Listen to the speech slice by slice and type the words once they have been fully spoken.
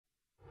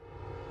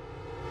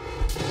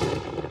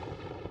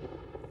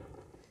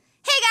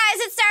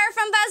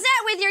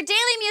with your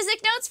daily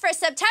music notes for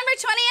September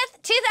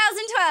 20th,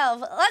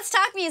 2012. Let's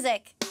talk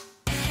music.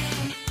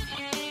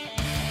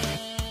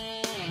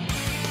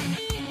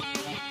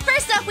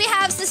 First up, we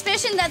have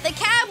suspicion that The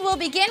Cab will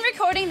begin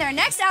recording their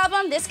next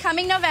album this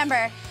coming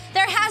November.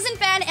 There hasn't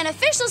been an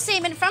official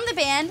statement from the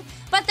band,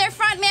 but their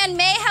frontman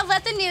may have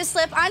let the news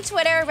slip on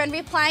Twitter when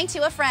replying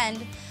to a friend.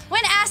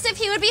 When asked if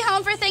he would be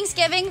home for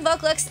Thanksgiving,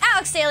 vocalist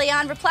Alex De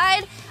Leon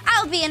replied,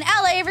 "I'll be in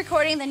LA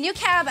recording the new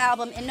Cab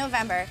album in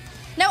November."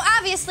 Now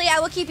obviously I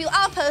will keep you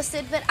all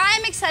posted, but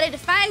I'm excited to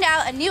find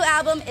out a new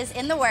album is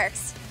in the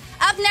works.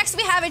 Up next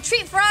we have a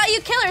treat for all you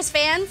Killers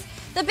fans.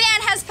 The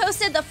band has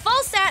posted the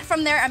full set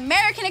from their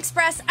American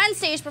Express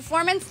Unstage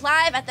performance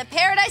live at the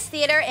Paradise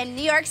Theater in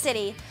New York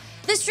City.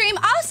 The stream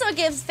also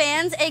gives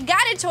fans a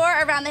guided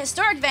tour around the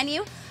historic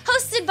venue,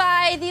 hosted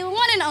by the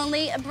one and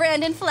only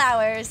Brandon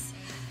Flowers.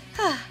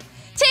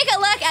 Take a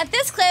look at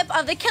this clip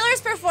of the Killers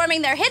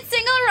performing their hit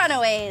single,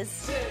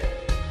 Runaways.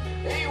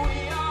 Hey,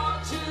 we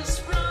are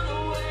just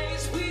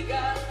runaways, we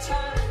got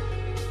time,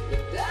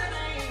 but that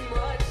ain't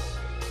much,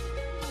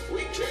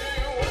 we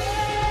can't wait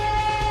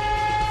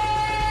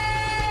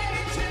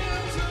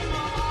till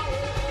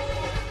tomorrow.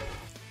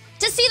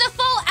 To see the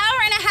full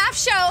hour-and-a-half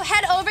show,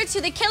 head over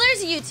to the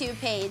Killers YouTube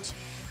page.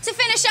 To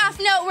finish off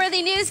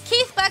noteworthy news,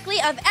 Keith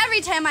Buckley of Every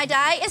Time I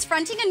Die is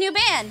fronting a new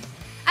band,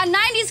 a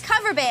 90s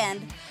cover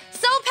band.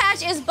 Soul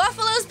Patch is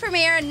Buffalo's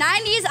premier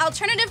 90s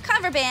alternative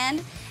cover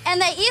band,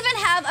 and they even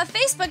have a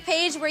Facebook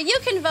page where you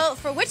can vote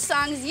for which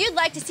songs you'd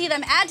like to see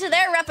them add to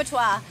their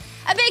repertoire.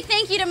 A big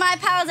thank you to my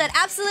pals at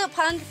Absolute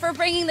Punk for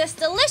bringing this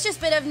delicious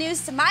bit of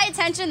news to my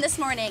attention this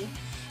morning.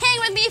 Hang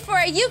with me for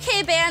a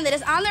UK band that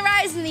is on the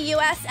rise in the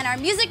US and our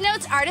music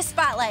notes artist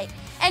spotlight.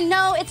 And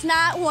no, it's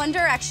not One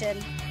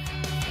Direction.